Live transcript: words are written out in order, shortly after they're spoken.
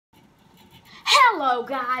Hello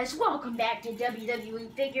guys, welcome back to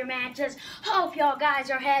WWE Figure Matches. Hope y'all guys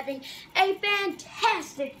are having a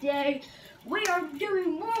fantastic day. We are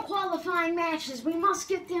doing more qualifying matches. We must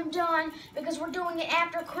get them done because we're doing it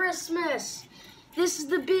after Christmas. This is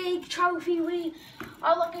the big trophy we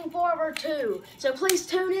are looking forward to. So please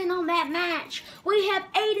tune in on that match. We have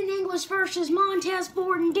Adien English versus Montez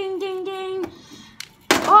Ford, and ding ding ding.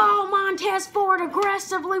 Oh, Montez Ford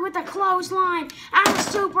aggressively with a clothesline and a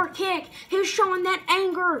super kick. He's showing that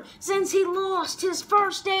anger since he lost his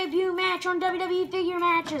first debut match on WWE Figure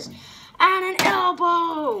Matches. And an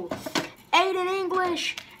elbow. Adien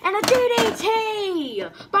English and a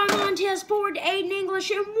DDT by Montez Ford to Adien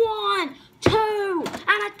English in 1, 2,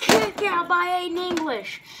 and a kick out by Adien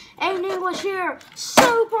English. Adien English here,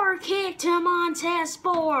 super kick to Montez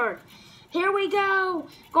Ford. Here we go,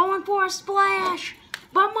 going for a splash.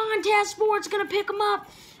 But Montez Ford's going to pick him up,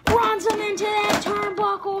 runs him into that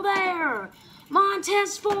turnbuckle there.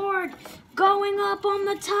 Montez Ford going up on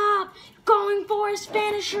the top, going for his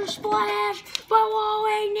finisher splash. But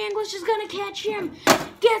Adien English is going to catch him,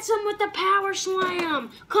 gets him with the power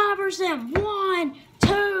slam, covers him, 1,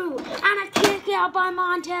 2, and a kick out by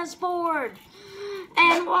Montez Ford.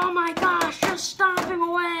 And oh my gosh, just stomping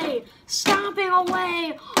away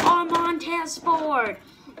on Montez Ford.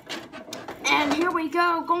 And here we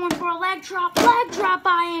go, going for a leg drop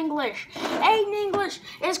by English. Adien English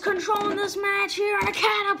is controlling this match here, and a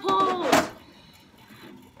catapult.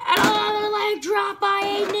 And another leg drop by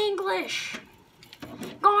Adien English.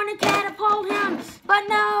 Going to catapult him, but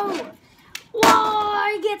no.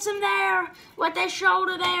 Whoa, he gets him there with his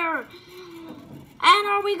shoulder there. And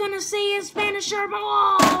are we going to see his finisher?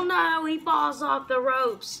 Oh no, he falls off the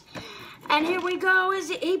ropes. And here we go,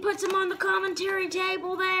 he puts him on the commentary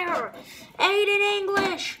table there. Adien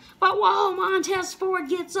English. But whoa, Montez Ford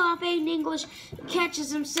gets off. Adien English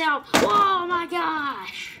catches himself. Whoa, my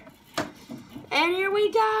gosh. And here we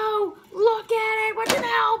go. Look at it with an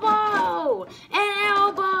elbow. An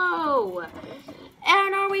elbow.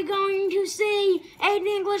 And are we going to see Adien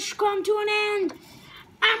English come to an end?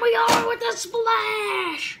 And we are with a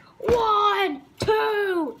splash. 1,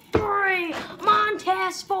 2, 3.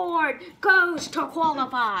 Montez Ford goes to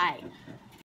qualify.